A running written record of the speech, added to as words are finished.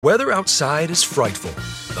Weather outside is frightful.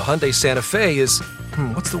 The Hyundai Santa Fe is,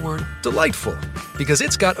 delightful. Because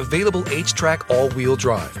it's got available H-Track all-wheel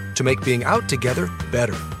drive to make being out together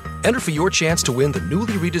better. Enter for your chance to win the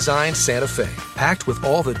newly redesigned Santa Fe, packed with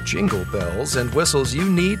all the jingle bells and whistles you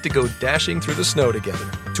need to go dashing through the snow together.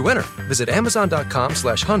 To enter, visit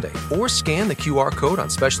Amazon.com/Hyundai or scan the QR code on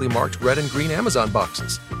specially marked red and green Amazon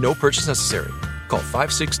boxes. No purchase necessary. Call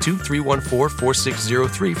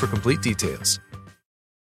 562-314-4603 for complete details.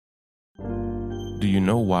 Do you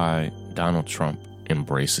know why Donald Trump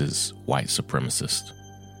embraces white supremacists?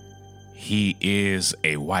 He is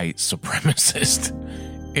a white supremacist.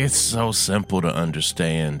 It's so simple to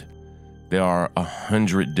understand. There are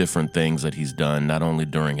 100 different things that he's done, not only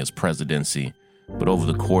during his presidency, but over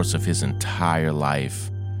the course of his entire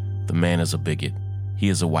life. The man is a bigot. He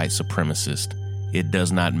is a white supremacist. It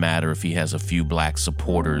does not matter if he has a few black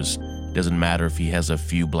supporters. It doesn't matter if he has a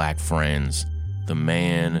few black friends. The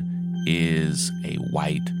man is a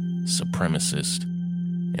white supremacist.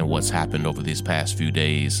 And what's happened over these past few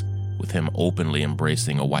days with him openly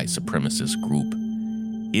embracing a white supremacist group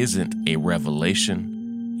isn't a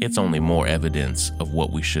revelation. It's only more evidence of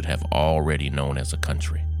what we should have already known as a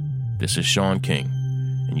country. This is Sean King,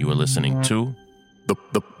 and you are listening to The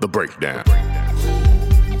Breakdown.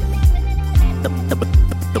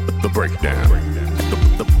 The Breakdown.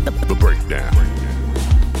 The Breakdown.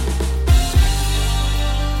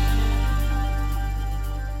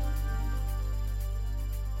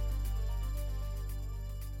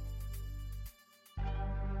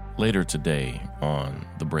 Later today on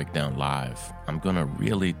The Breakdown Live, I'm going to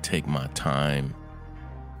really take my time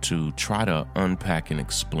to try to unpack and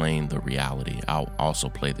explain the reality. I'll also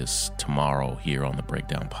play this tomorrow here on the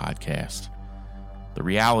Breakdown podcast. The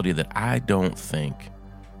reality that I don't think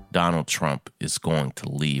Donald Trump is going to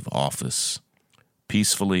leave office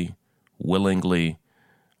peacefully, willingly,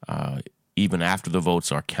 even after the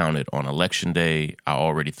votes are counted on Election Day. I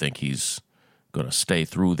already think he's going to stay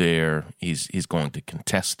through there. He's going to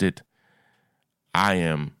contest it. I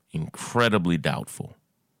am incredibly doubtful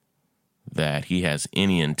that he has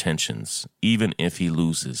any intentions, even if he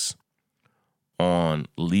loses, on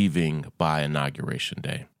leaving by Inauguration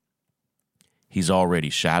Day. He's already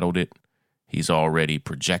shadowed it. He's already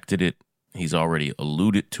projected it. He's already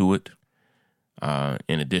alluded to it,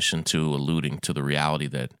 in addition to alluding to the reality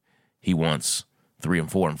that he wants 3 and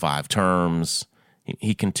 4 and 5 terms.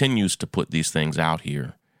 He continues to put these things out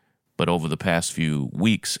here, but over the past few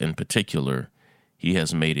weeks in particular, he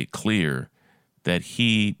has made it clear that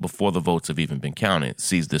he, before the votes have even been counted,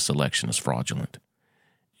 sees this election as fraudulent.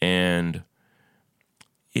 And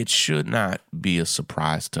it should not be a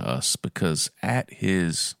surprise to us because at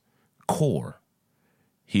his core,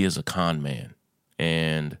 he is a con man.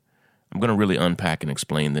 And I'm going to really unpack and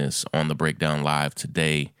explain this on the Breakdown Live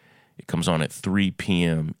today. It comes on at 3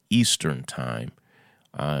 p.m. Eastern Time.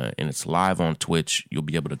 And it's live on Twitch. You'll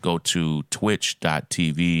be able to go to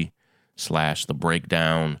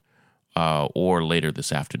twitch.tv/thebreakdown, or later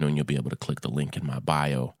this afternoon, you'll be able to click the link in my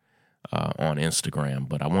bio on Instagram.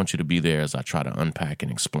 But I want you to be there as I try to unpack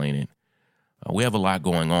and explain it. We have a lot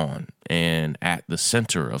going on, and at the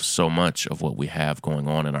center of so much of what we have going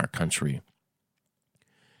on in our country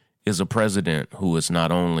is a president who is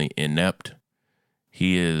not only inept,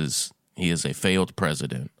 he is a failed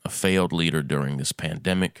president, a failed leader during this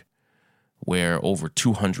pandemic, where over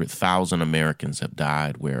 200,000 Americans have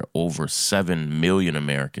died, where over 7 million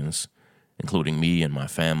Americans, including me and my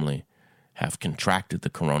family, have contracted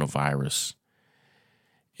the coronavirus.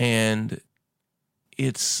 And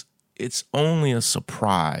it's only a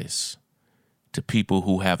surprise to people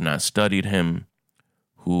who have not studied him,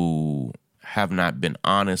 who have not been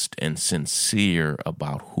honest and sincere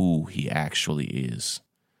about who he actually is.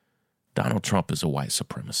 Donald Trump is a white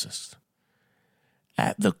supremacist.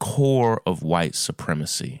 At the core of white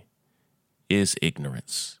supremacy is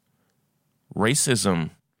ignorance. Racism,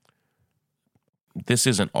 this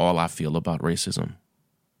isn't all I feel about racism,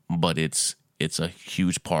 but it's a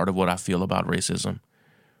huge part of what I feel about racism.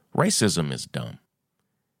 Racism is dumb.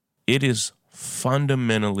 It is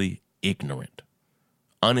fundamentally ignorant,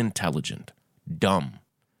 unintelligent, dumb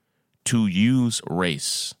to use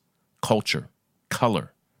race, culture,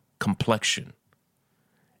 color, complexion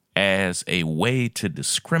as a way to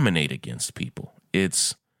discriminate against people.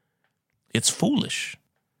 It's foolish.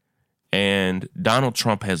 And Donald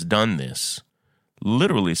Trump has done this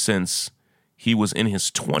literally since he was in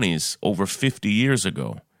his 20s over 50 years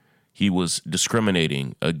ago. He was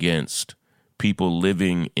discriminating against people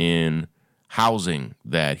living in housing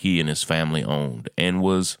that he and his family owned and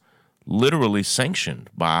was literally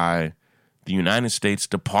sanctioned by the United States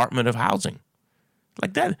Department of Housing.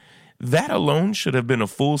 Like that alone should have been a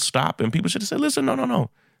full stop, and people should have said, listen, no.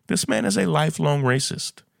 This man is a lifelong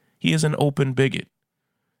racist. He is an open bigot.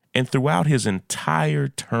 And throughout his entire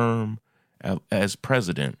term as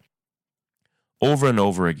president, over and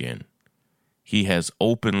over again, he has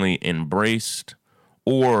openly embraced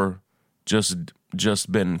or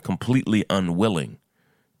just been completely unwilling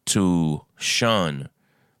to shun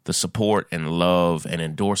the support and love and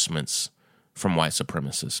endorsements from white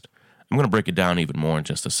supremacists. I'm going to break it down even more in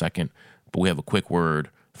just a second, but we have a quick word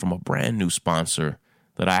from a brand new sponsor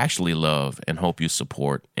that I actually love and hope you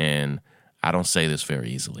support, and I don't say this very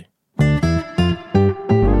easily.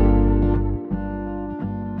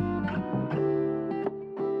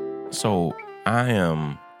 So I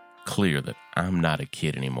am clear that I'm not a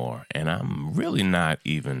kid anymore, and I'm really not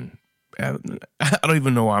even, I don't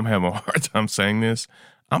even know why I'm having a hard time saying this.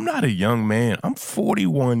 I'm not a young man. I'm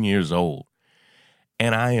 41 years old,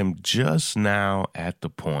 and I am just now at the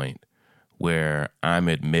point where I'm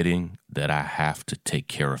admitting that I have to take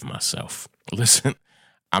care of myself. Listen,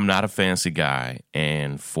 I'm not a fancy guy,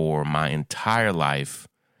 and for my entire life,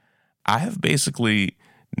 I have basically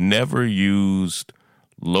never used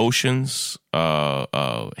lotions,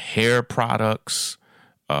 hair products,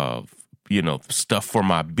 stuff for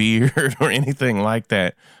my beard or anything like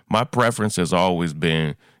that. My preference has always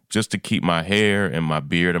been just to keep my hair and my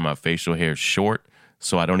beard and my facial hair short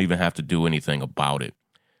so I don't even have to do anything about it.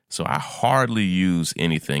 So I hardly use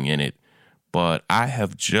anything in it, but I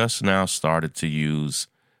have just now started to use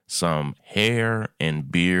some hair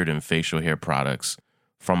and beard and facial hair products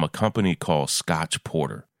from a company called Scotch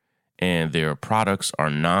Porter. And their products are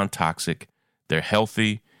non-toxic, they're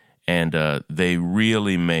healthy, and they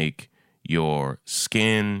really make your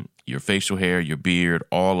skin, your facial hair, your beard,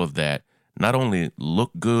 all of that not only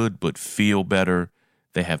look good, but feel better.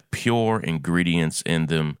 They have pure ingredients in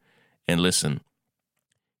them. And listen,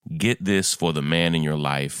 get this for the man in your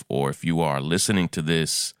life, or if you are listening to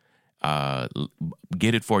this,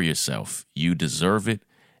 get it for yourself. You deserve it.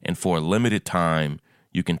 And for a limited time,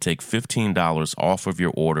 you can take $15 off of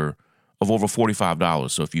your order of over $45.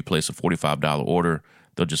 So if you place a $45 order,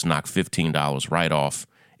 they'll just knock $15 right off,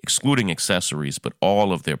 excluding accessories, but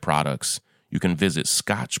all of their products. You can visit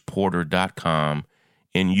scotchporter.com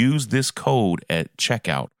and use this code at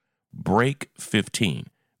checkout, BREAK15,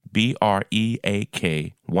 BREAK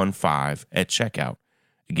 15 at checkout.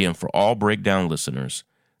 Again, for all Breakdown listeners,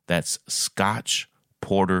 that's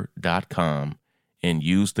scotchporter.com and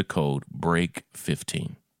use the code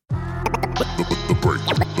BREAK15. The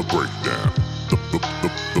breakdown. The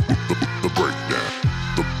breakdown.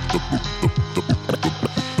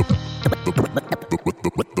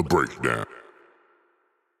 The breakdown.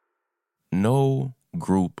 No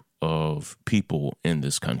group of people in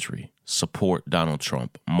this country support Donald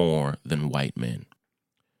Trump more than white men.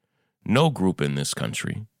 No group in this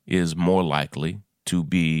country is more likely to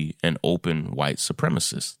be an open white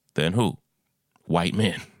supremacist than who? White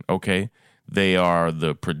men, okay? They are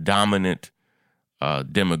the predominant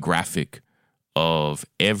demographic of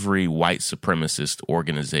every white supremacist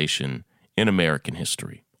organization in American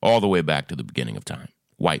history, all the way back to the beginning of time,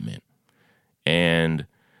 white men. And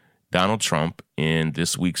Donald Trump, in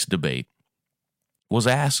this week's debate, was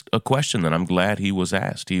asked a question that I'm glad he was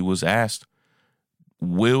asked. He was asked,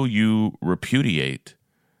 will you repudiate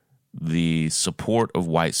the support of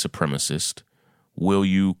white supremacists? Will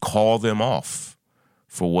you call them off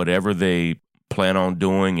for whatever they plan on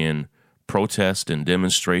doing in protest and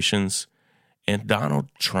demonstrations? And Donald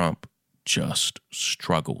Trump just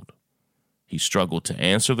struggled. He struggled to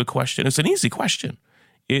answer the question. It's an easy question.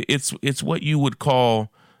 It's what you would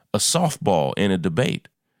call a softball in a debate.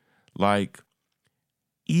 Like,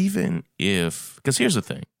 even if, because here's the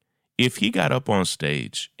thing, if he got up on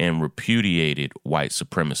stage and repudiated white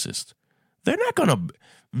supremacists, they're not going to,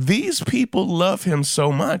 these people love him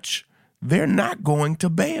so much, they're not going to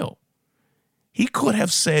bail. He could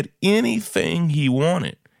have said anything he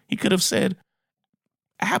wanted. He could have said,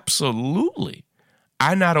 absolutely,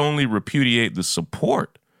 I not only repudiate the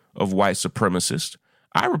support of white supremacists,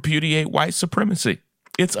 I repudiate white supremacy.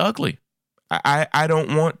 It's ugly. I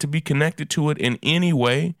don't want to be connected to it in any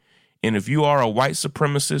way. And if you are a white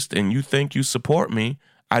supremacist and you think you support me,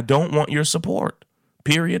 I don't want your support.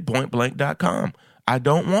 Period. Pointblank.com. I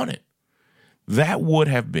don't want it. That would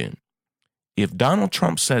have been, if Donald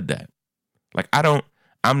Trump said that, like,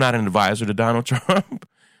 I'm not an advisor to Donald Trump,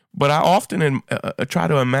 but I often try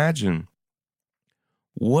to imagine,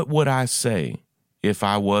 what would I say if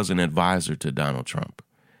I was an advisor to Donald Trump?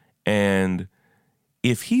 And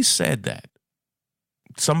if he said that,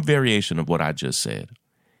 some variation of what I just said,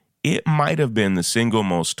 it might have been the single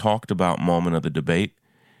most talked about moment of the debate.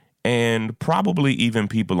 And probably even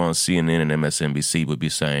people on CNN and MSNBC would be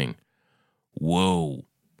saying, whoa,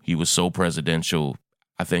 he was so presidential.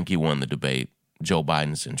 I think he won the debate. Joe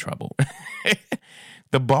Biden's in trouble.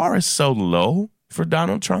 The bar is so low for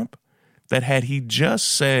Donald Trump that had he just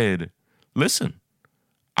said, listen,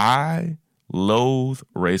 I loathe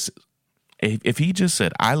racism. If he just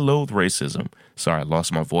said, I loathe racism. Sorry, I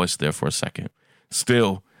lost my voice there for a second.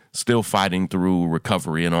 Still fighting through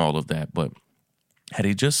recovery and all of that. But had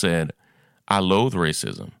he just said, I loathe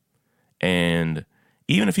racism, and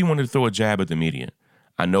even if he wanted to throw a jab at the media,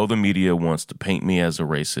 I know the media wants to paint me as a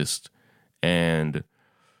racist, and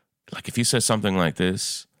like if he says something like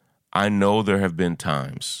this, I know there have been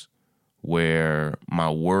times where my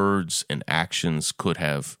words and actions could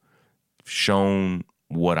have shown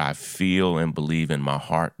what I feel and believe in my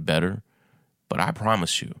heart better, but I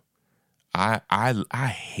promise you, I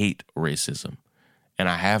hate racism, and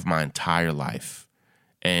I have my entire life.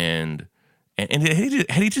 And had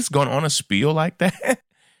he just gone on a spiel like that,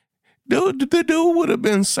 the dude would have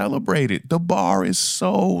been celebrated. The bar is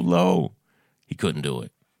so low. He couldn't do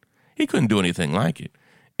it. He couldn't do anything like it.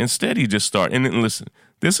 Instead, he just started. And listen,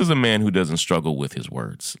 this is a man who doesn't struggle with his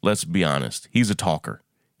words. Let's be honest. He's a talker.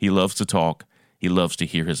 He loves to talk. He loves to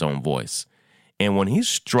hear his own voice. And when he's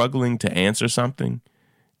struggling to answer something,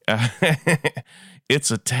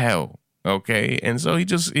 it's a tell. Okay. And so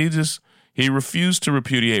he refused to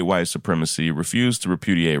repudiate white supremacy, refused to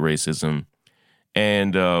repudiate racism.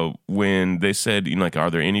 And when they said, like, are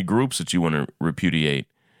there any groups that you want to repudiate?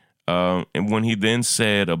 And when he then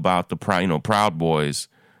said about the Proud Boys,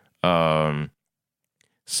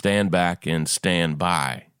 stand back and stand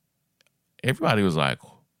by, everybody was like,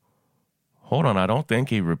 hold on, I don't think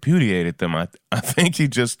he repudiated them. I think he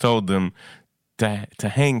just told them to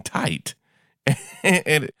hang tight.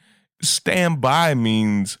 And stand by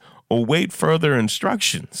means await further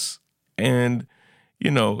instructions. And,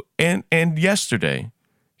 and yesterday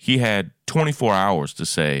he had 24 hours to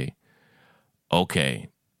say, okay,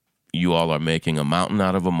 you all are making a mountain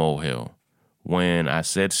out of a molehill. When I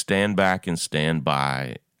said stand back and stand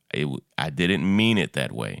by, I didn't mean it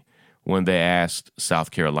that way. When they asked South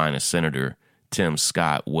Carolina Senator Tim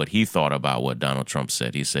Scott what he thought about what Donald Trump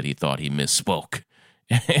said, he said he thought he misspoke.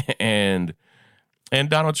 And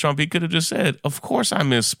Donald Trump, he could have just said, of course I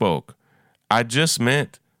misspoke. I just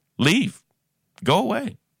meant leave. Go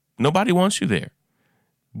away. Nobody wants you there.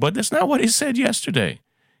 But that's not what he said yesterday.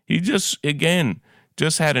 He just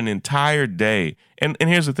had an entire day. And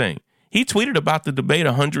here's the thing. He tweeted about the debate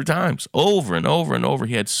 100 times, over and over and over.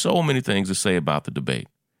 He had so many things to say about the debate,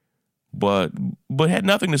 but had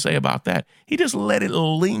nothing to say about that. He just let it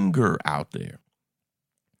linger out there.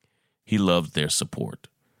 He loved their support.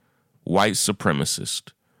 White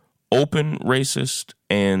supremacist, open racist,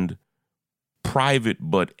 and private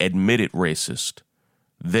but admitted racist.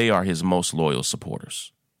 They are his most loyal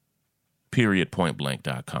supporters.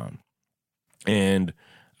 Pointblank.com. And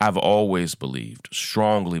I've always believed,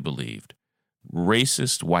 strongly believed,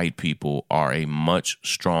 racist white people are a much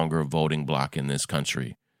stronger voting bloc in this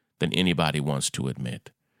country than anybody wants to admit.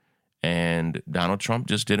 And Donald Trump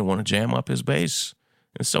just didn't want to jam up his base.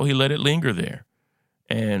 And so he let it linger there.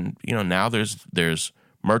 And, now there's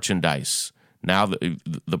merchandise. Now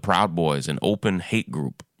the Proud Boys, an open hate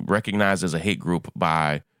group, recognized as a hate group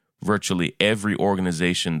by virtually every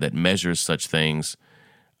organization that measures such things.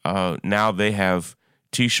 Now they have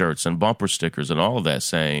T-shirts and bumper stickers and all of that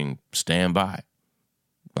saying, stand by.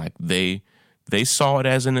 Like they saw it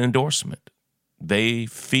as an endorsement. They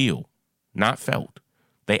feel, not felt,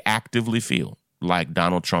 they actively feel like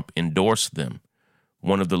Donald Trump endorsed them.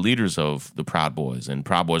 One of the leaders of the Proud Boys, and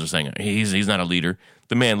Proud Boys are saying, he's not a leader.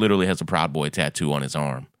 The man literally has a Proud Boy tattoo on his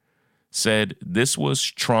arm. Said this was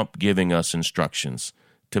Trump giving us instructions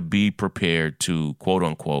to be prepared to, quote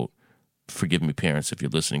unquote, forgive me, parents, if you're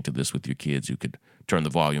listening to this with your kids, you could turn the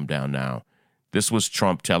volume down now. This was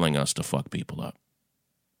Trump telling us to fuck people up.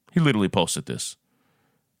 He literally posted this.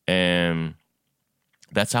 And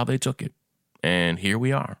that's how they took it. And here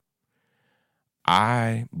we are.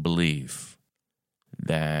 I believe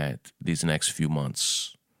that these next few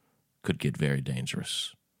months could get very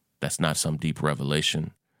dangerous. That's not some deep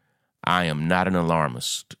revelation. I am not an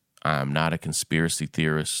alarmist. I am not a conspiracy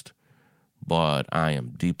theorist, but I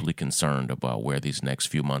am deeply concerned about where these next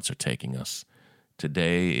few months are taking us.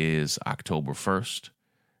 Today is October 1st,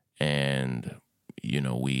 and,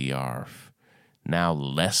 we are now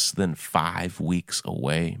less than 5 weeks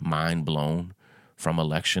away, mind blown, from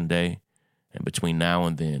Election Day. And between now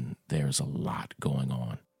and then, there's a lot going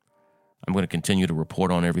on. I'm going to continue to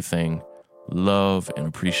report on everything. Love and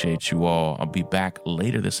appreciate you all. I'll be back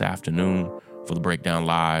later this afternoon for The Breakdown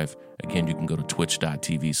Live. Again, you can go to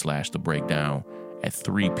twitch.tv/The Breakdown at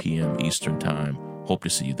 3 p.m. Eastern Time. Hope to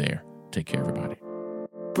see you there. Take care, everybody.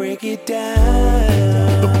 Break it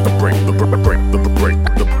down. The breakdown.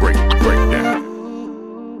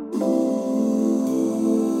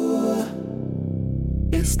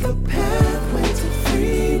 It's the pathway to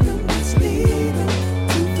freedom. It's leading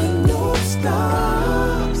to the North Star.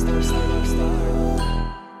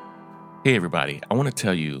 Hey, everybody. I want to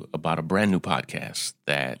tell you about a brand new podcast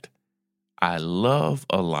that I love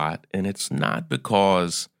a lot. And it's not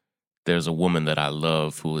because there's a woman that I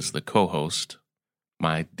love who is the co-host,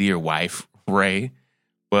 my dear wife, Ray,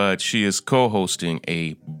 but she is co-hosting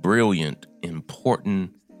a brilliant,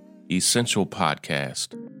 important, essential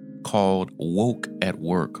podcast called Woke at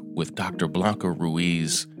Work with Dr. Blanca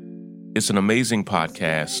Ruiz. It's an amazing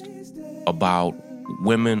podcast about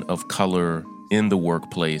women of color in the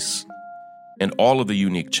workplace and all of the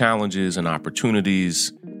unique challenges and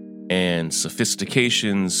opportunities and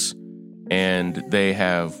sophistications. And they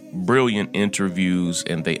have brilliant interviews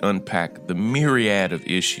and they unpack the myriad of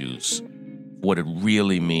issues, what it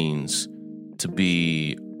really means to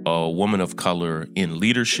be a woman of color in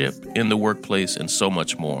leadership, in the workplace, and so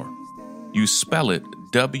much more. You spell it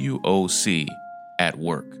WOC at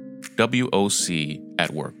work. WOC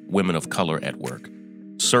at work. Women of color at work.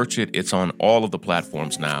 Search it. It's on all of the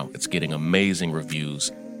platforms now. It's getting amazing reviews,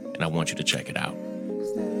 and I want you to check it out.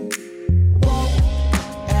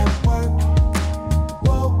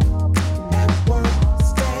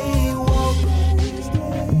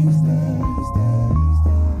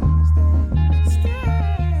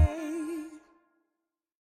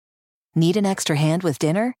 Need an extra hand with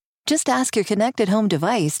dinner? Just ask your connected home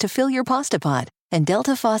device to fill your pasta pot, and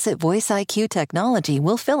Delta Faucet Voice IQ technology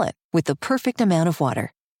will fill it with the perfect amount of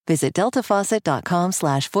water. Visit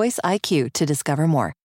deltafaucet.com/voice IQ to discover more